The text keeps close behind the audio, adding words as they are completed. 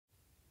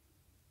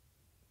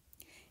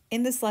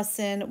In this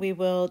lesson, we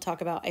will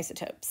talk about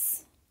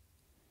isotopes.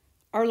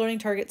 Our learning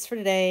targets for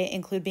today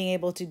include being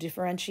able to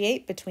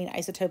differentiate between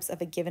isotopes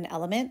of a given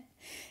element,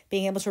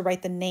 being able to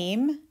write the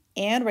name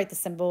and write the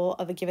symbol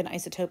of a given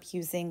isotope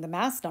using the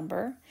mass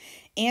number,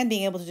 and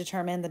being able to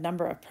determine the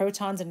number of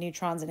protons and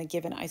neutrons in a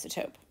given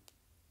isotope.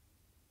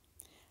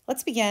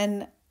 Let's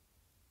begin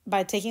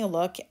by taking a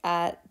look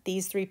at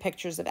these three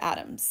pictures of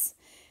atoms.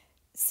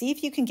 See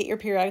if you can get your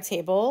periodic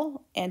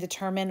table and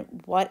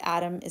determine what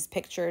atom is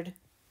pictured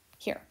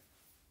here.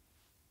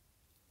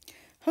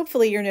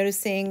 Hopefully you're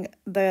noticing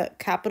the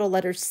capital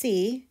letter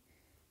C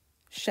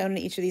shown in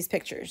each of these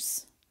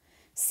pictures.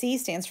 C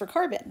stands for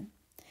carbon.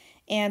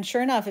 And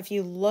sure enough, if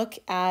you look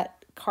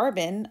at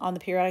carbon on the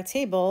periodic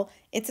table,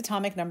 its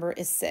atomic number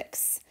is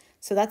 6.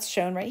 So that's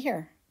shown right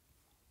here.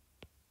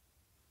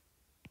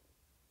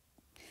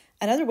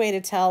 Another way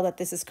to tell that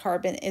this is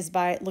carbon is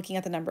by looking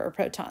at the number of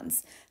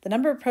protons. The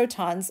number of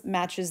protons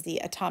matches the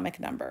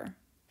atomic number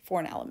for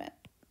an element.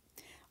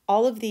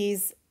 All of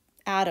these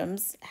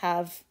atoms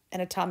have an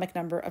atomic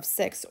number of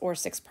 6 or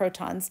 6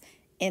 protons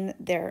in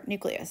their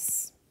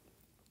nucleus.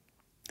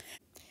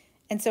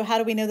 And so how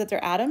do we know that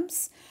they're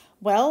atoms?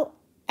 Well,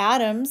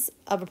 atoms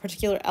of a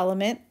particular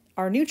element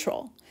are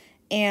neutral.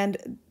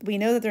 And we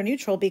know that they're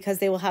neutral because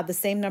they will have the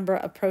same number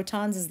of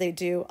protons as they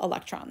do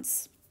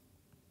electrons.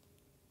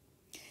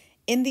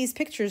 In these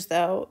pictures,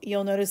 though,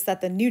 you'll notice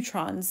that the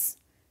neutrons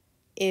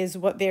is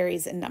what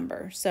varies in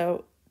number.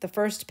 So the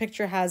first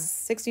picture has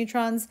 6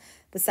 neutrons,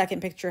 the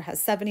second picture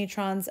has 7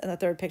 neutrons, and the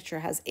third picture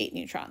has 8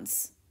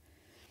 neutrons.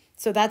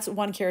 So that's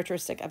one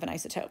characteristic of an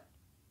isotope.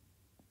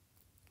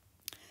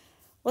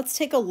 Let's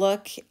take a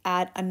look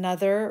at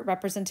another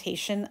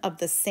representation of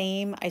the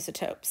same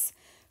isotopes.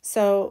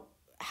 So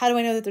how do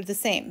I know that they're the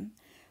same?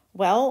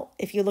 Well,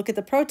 if you look at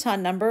the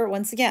proton number,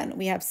 once again,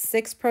 we have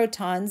 6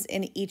 protons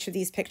in each of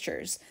these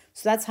pictures.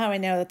 So that's how I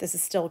know that this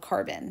is still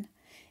carbon.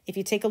 If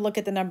you take a look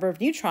at the number of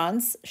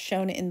neutrons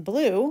shown in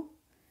blue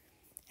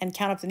and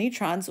count up the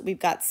neutrons, we've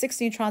got 6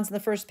 neutrons in the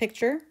first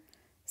picture,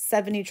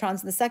 7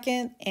 neutrons in the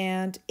second,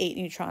 and 8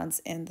 neutrons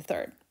in the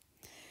third.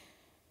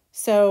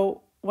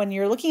 So when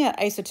you're looking at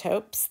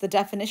isotopes, the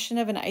definition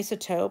of an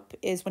isotope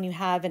is when you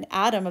have an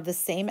atom of the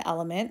same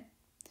element,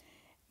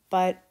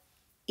 but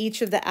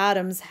each of the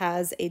atoms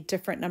has a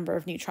different number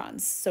of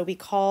neutrons. So we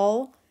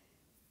call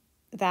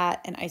that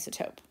an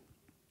isotope.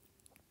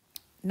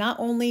 Not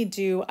only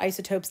do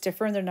isotopes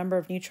differ in their number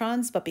of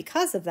neutrons, but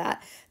because of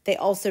that, they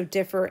also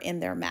differ in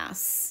their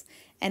mass.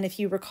 And if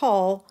you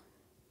recall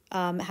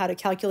how to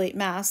calculate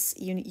mass,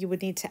 you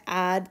would need to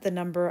add the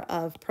number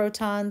of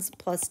protons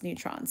plus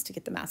neutrons to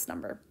get the mass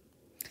number.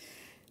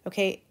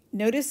 Okay,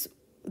 notice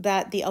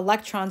that the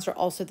electrons are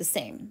also the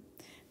same.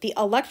 The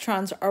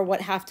electrons are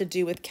what have to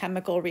do with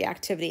chemical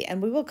reactivity,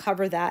 and we will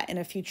cover that in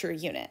a future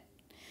unit.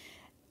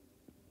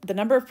 The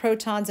number of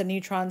protons and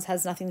neutrons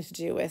has nothing to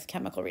do with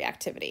chemical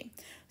reactivity.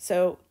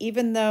 So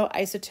even though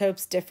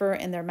isotopes differ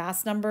in their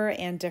mass number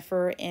and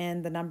differ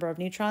in the number of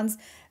neutrons,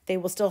 they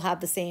will still have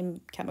the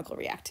same chemical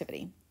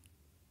reactivity,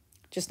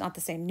 just not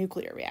the same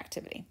nuclear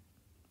reactivity.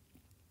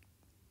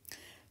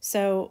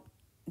 So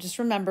just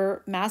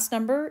remember, mass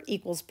number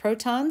equals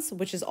protons,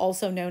 which is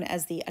also known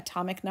as the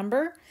atomic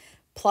number,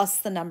 plus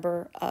the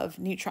number of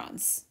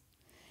neutrons.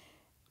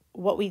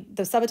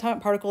 The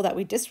subatomic particle that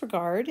we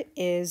disregard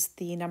is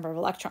the number of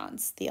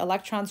electrons. The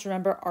electrons,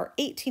 remember, are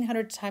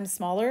 1,800 times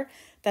smaller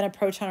than a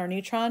proton or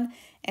neutron,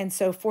 and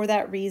so for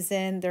that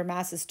reason, their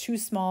mass is too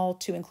small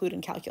to include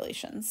in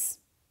calculations.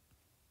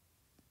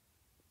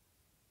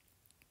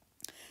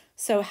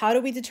 So how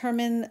do we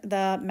determine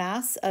the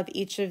mass of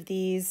each of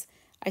these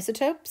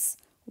isotopes?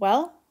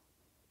 Well,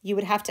 you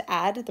would have to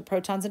add the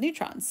protons and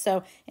neutrons.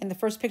 So in the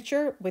first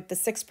picture with the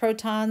 6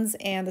 protons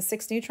and the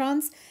 6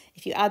 neutrons,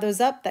 if you add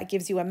those up, that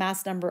gives you a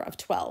mass number of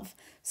 12.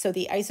 So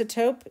the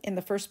isotope in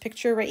the first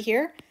picture right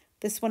here,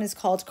 this one is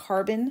called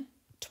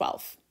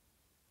carbon-12.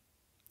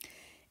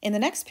 In the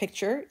next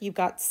picture, you've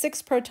got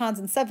 6 protons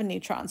and 7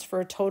 neutrons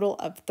for a total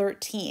of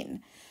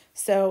 13.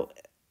 So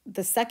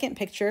the second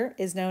picture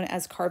is known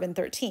as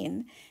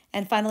carbon-13.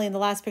 And finally, in the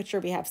last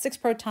picture, we have 6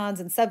 protons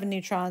and 7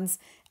 neutrons.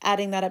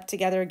 Adding that up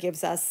together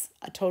gives us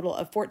a total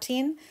of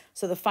 14.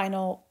 So the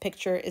final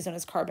picture is known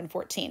as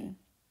carbon-14.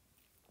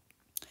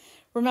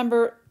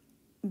 Remember,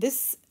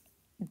 this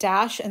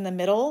dash in the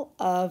middle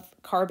of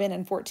carbon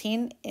and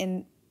 14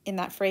 in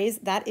that phrase,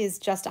 that is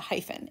just a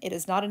hyphen. It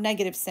is not a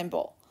negative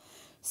symbol.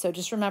 So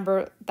just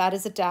remember that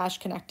is a dash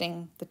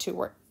connecting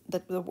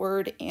the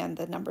word and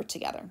the number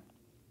together.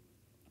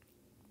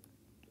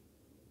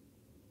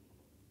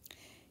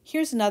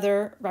 Here's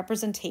another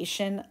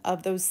representation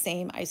of those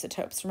same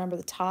isotopes. Remember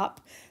the top,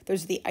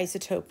 those are the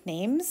isotope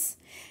names.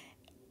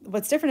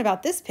 What's different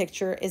about this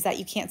picture is that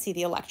you can't see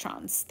the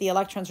electrons. The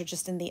electrons are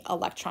just in the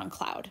electron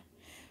cloud.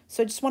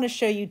 So I just want to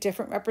show you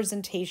different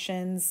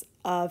representations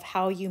of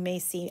how you may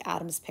see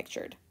atoms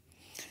pictured.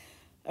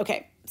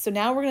 Okay, so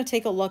now we're going to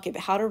take a look at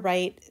how to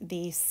write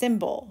the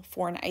symbol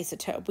for an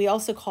isotope. We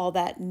also call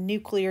that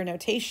nuclear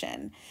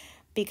notation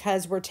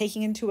because we're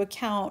taking into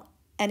account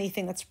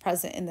anything that's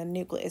present in the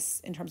nucleus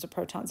in terms of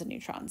protons and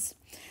neutrons.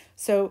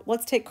 So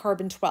let's take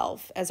carbon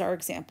 12 as our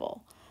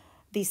example.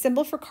 The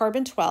symbol for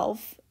carbon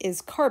 12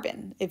 is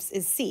carbon,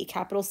 is C,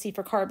 capital C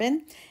for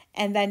carbon,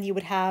 and then you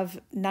would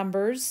have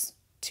numbers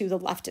to the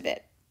left of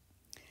it.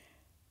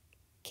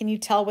 Can you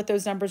tell what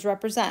those numbers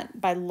represent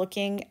by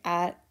looking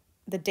at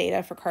the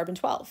data for carbon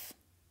 12?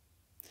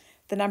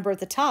 The number at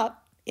the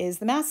top is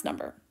the mass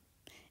number,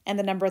 and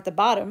the number at the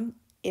bottom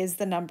is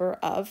the number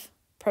of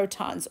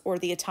protons, or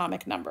the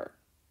atomic number.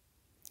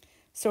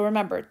 So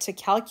remember, to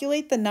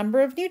calculate the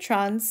number of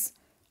neutrons,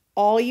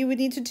 all you would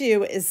need to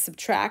do is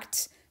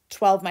subtract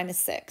 12 minus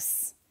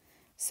 6.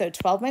 So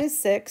 12 minus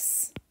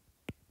 6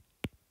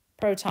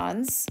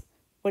 protons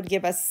would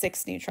give us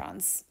 6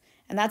 neutrons.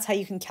 And that's how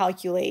you can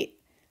calculate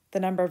the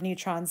number of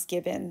neutrons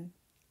given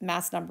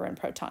mass number and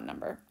proton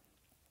number.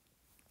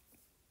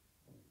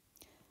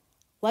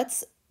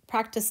 Let's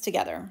practice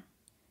together.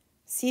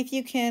 See if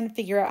you can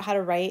figure out how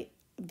to write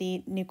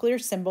the nuclear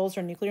symbols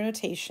or nuclear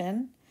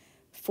notation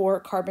for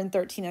carbon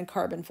 13 and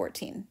carbon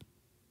 14.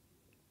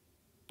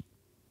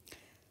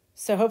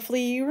 So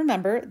hopefully you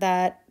remember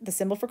that the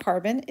symbol for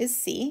carbon is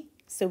C,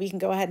 so we can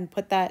go ahead and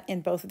put that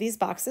in both of these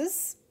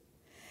boxes.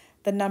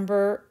 The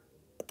number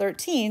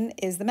 13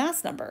 is the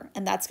mass number,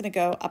 and that's going to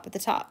go up at the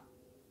top.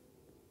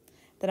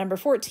 The number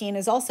 14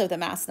 is also the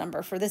mass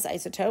number for this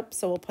isotope,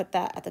 so we'll put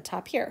that at the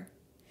top here.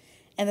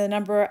 And the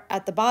number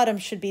at the bottom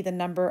should be the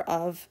number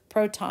of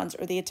protons,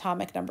 or the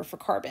atomic number for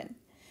carbon.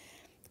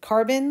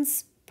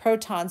 Carbon's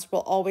protons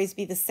will always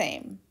be the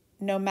same,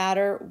 no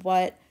matter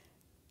what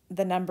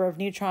the number of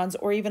neutrons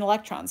or even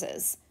electrons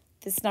is.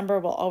 This number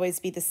will always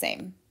be the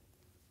same.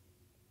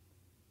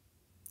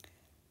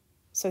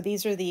 So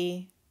these are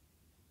the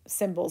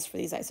symbols for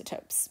these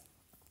isotopes.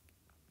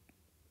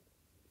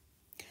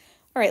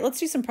 All right, let's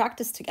do some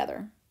practice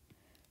together.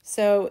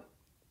 So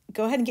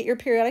go ahead and get your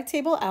periodic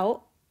table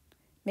out.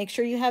 Make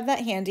sure you have that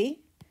handy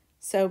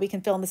so we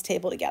can fill in this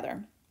table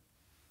together.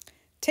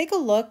 Take a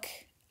look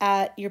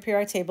at your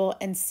periodic table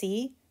and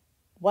see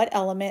what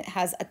element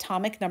has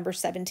atomic number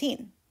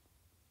 17.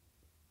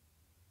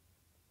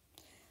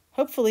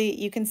 Hopefully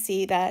you can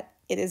see that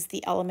it is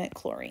the element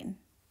chlorine.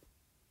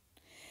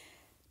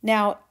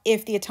 Now,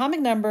 if the atomic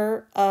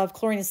number of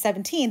chlorine is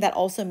 17, that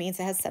also means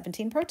it has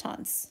 17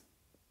 protons.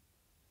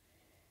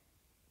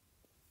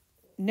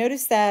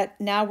 Notice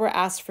that now we're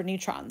asked for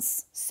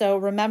neutrons. So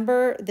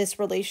remember this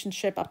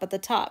relationship up at the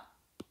top.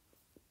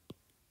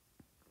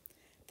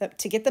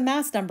 To get the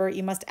mass number,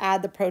 you must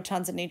add the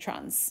protons and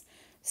neutrons.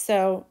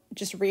 So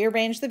just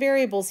rearrange the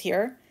variables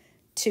here.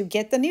 To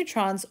get the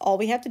neutrons, all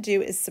we have to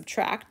do is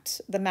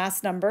subtract the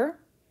mass number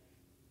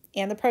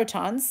and the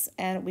protons,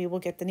 and we will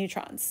get the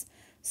neutrons.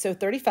 So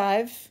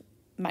 35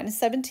 minus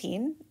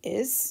 17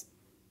 is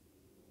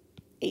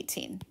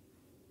 18.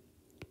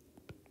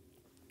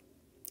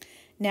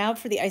 Now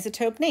for the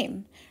isotope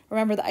name.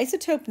 Remember, the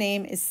isotope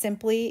name is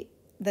simply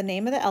the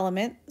name of the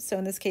element, so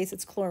in this case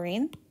it's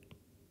chlorine,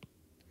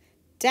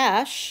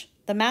 dash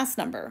the mass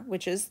number,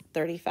 which is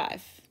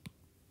 35.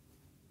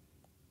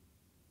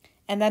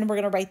 And then we're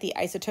going to write the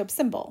isotope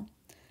symbol.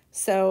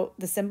 So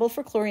the symbol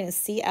for chlorine is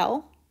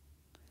Cl.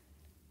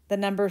 The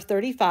number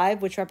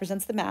 35, which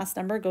represents the mass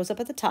number, goes up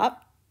at the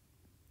top.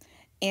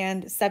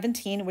 And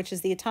 17, which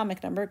is the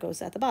atomic number,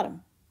 goes at the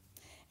bottom.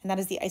 And that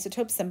is the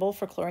isotope symbol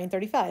for chlorine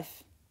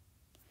 35.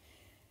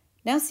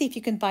 Now see if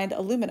you can find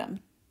aluminum.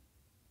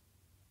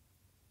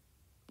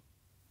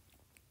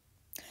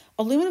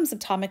 Aluminum's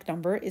atomic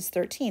number is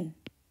 13.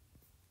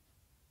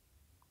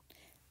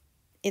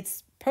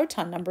 Its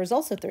proton number is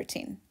also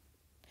 13.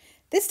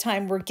 This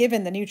time we're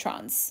given the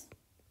neutrons.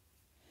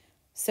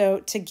 So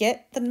to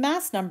get the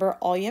mass number,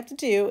 all you have to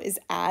do is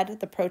add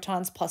the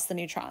protons plus the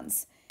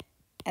neutrons.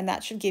 And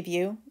that should give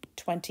you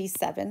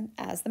 27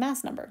 as the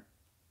mass number.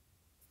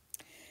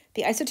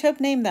 The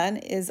isotope name then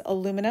is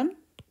aluminum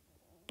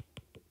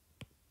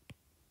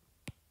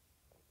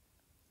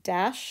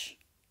dash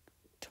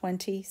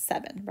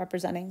 27,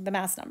 representing the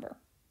mass number.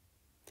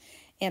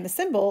 And the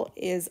symbol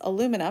is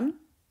aluminum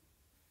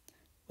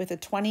with a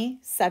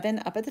 27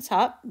 up at the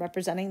top,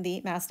 representing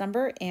the mass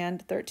number,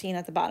 and 13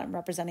 at the bottom,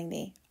 representing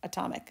the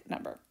atomic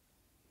number.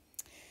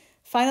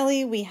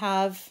 Finally, we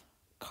have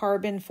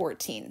carbon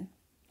 14.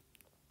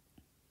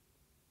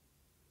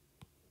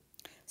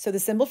 So the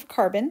symbol for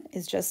carbon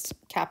is just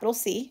capital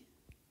C,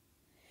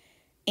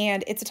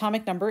 and its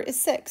atomic number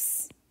is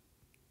 6.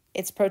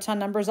 Its proton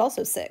number is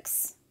also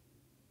 6.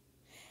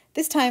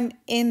 This time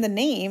in the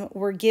name,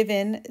 we're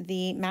given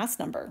the mass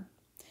number.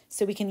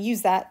 So we can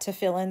use that to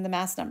fill in the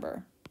mass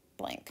number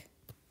blank.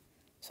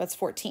 So that's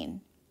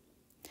 14.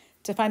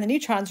 To find the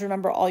neutrons,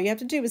 remember all you have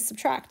to do is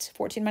subtract.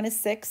 14 minus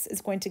 6 is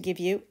going to give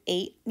you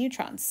 8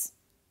 neutrons.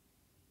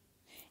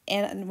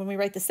 And when we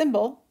write the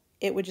symbol,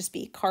 it would just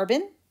be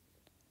carbon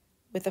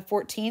with a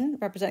 14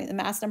 representing the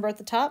mass number at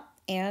the top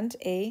and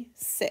a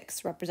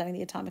 6 representing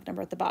the atomic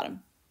number at the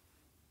bottom.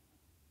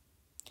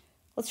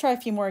 Let's try a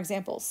few more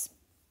examples.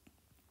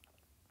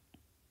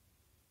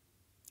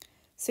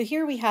 So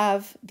here we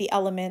have the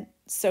element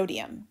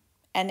sodium,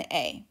 Na.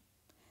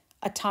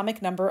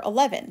 atomic number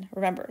 11.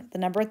 Remember, the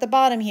number at the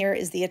bottom here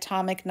is the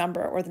atomic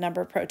number or the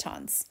number of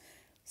protons.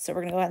 So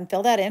we're going to go ahead and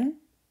fill that in.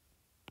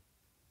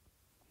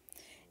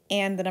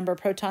 And the number of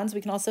protons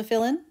we can also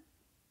fill in.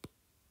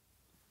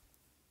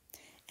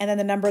 And then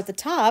the number at the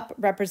top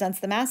represents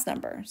the mass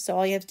number. So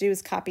all you have to do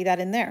is copy that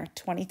in there,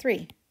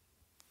 23.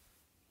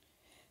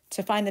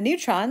 To find the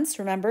neutrons,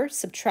 remember,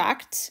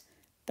 subtract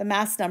the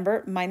mass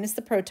number minus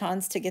the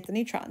protons to get the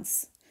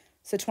neutrons.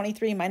 So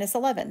 23 minus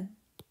 11.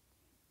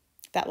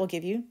 That will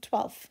give you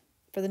 12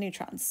 for the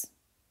neutrons.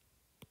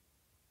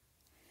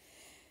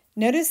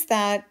 Notice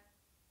that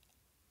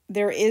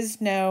there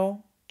is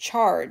no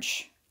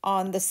charge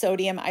on the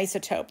sodium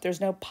isotope. There's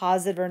no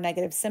positive or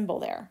negative symbol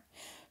there.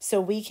 So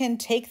we can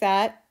take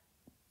that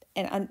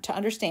and to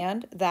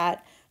understand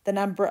that the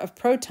number of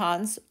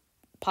protons,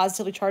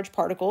 positively charged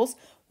particles,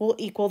 will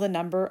equal the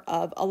number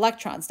of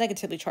electrons,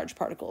 negatively charged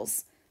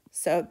particles.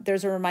 So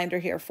there's a reminder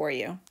here for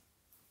you.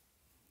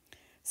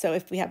 So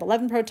if we have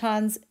 11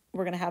 protons,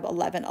 we're going to have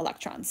 11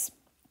 electrons.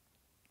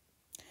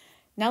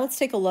 Now let's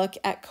take a look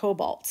at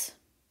cobalt.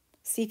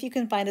 See if you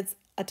can find its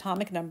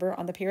atomic number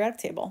on the periodic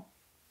table.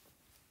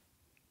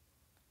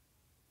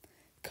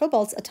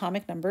 Cobalt's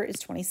atomic number is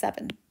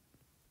 27.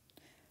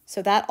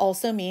 So that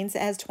also means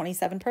it has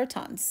 27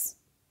 protons.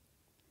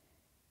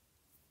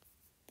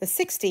 The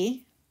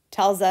 60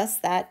 tells us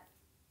that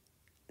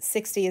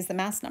 60 is the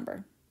mass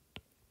number.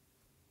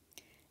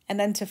 And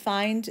then to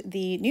find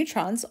the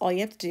neutrons, all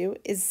you have to do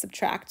is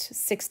subtract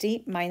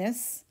 60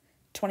 minus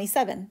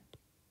 27.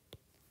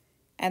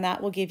 And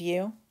that will give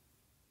you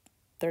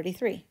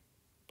 33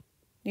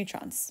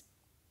 neutrons.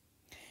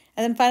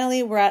 And then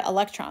finally, we're at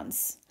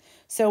electrons.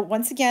 So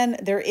once again,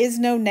 there is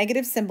no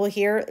negative symbol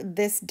here.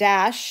 This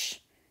dash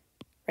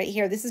right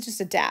here, this is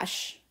just a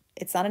dash.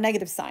 It's not a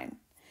negative sign.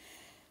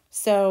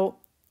 So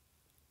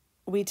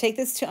we take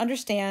this to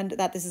understand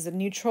that this is a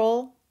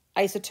neutral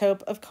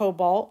isotope of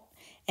cobalt,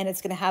 and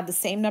it's going to have the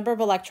same number of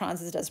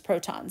electrons as it does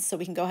protons. So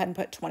we can go ahead and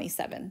put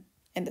 27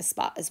 in this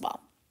spot as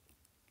well.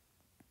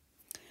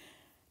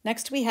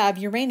 Next, we have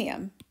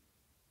uranium.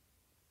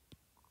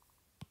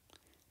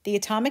 The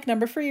atomic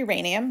number for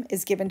uranium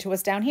is given to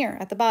us down here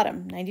at the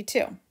bottom,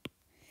 92.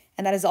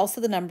 And that is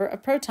also the number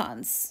of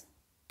protons.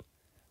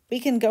 We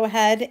can go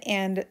ahead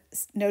and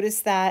notice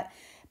that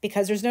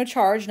because there's no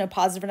charge, no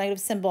positive or negative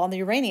symbol on the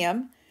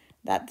uranium,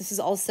 that this is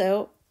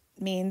also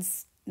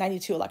means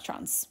 92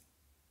 electrons.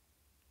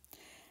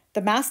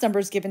 The mass number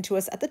is given to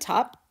us at the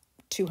top,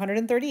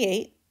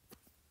 238.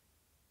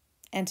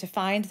 And to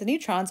find the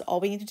neutrons, all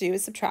we need to do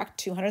is subtract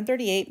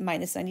 238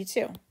 minus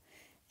 92.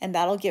 And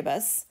that'll give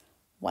us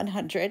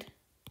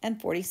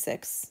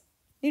 146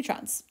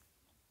 neutrons.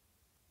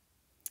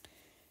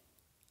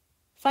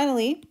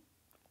 Finally,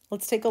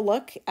 let's take a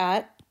look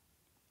at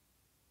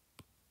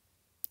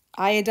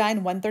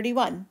iodine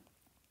 131.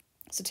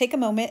 So take a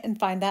moment and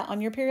find that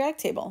on your periodic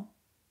table.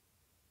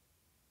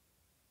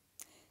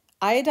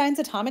 Iodine's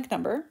atomic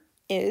number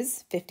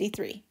is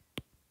 53.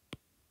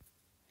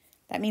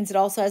 That means it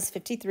also has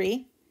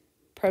 53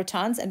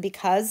 protons, and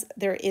because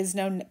there is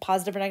no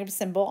positive or negative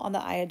symbol on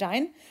the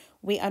iodine,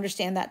 we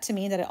understand that to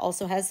mean that it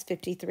also has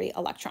 53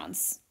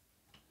 electrons.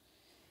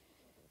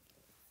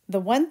 The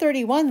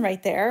 131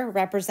 right there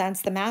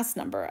represents the mass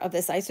number of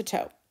this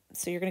isotope.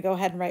 So you're going to go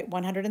ahead and write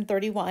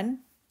 131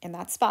 in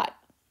that spot.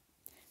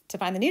 To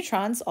find the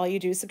neutrons, all you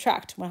do is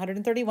subtract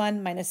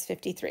 131 minus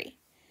 53,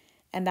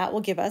 and that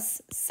will give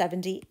us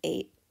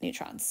 78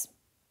 neutrons.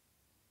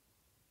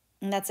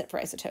 And that's it for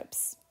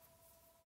isotopes.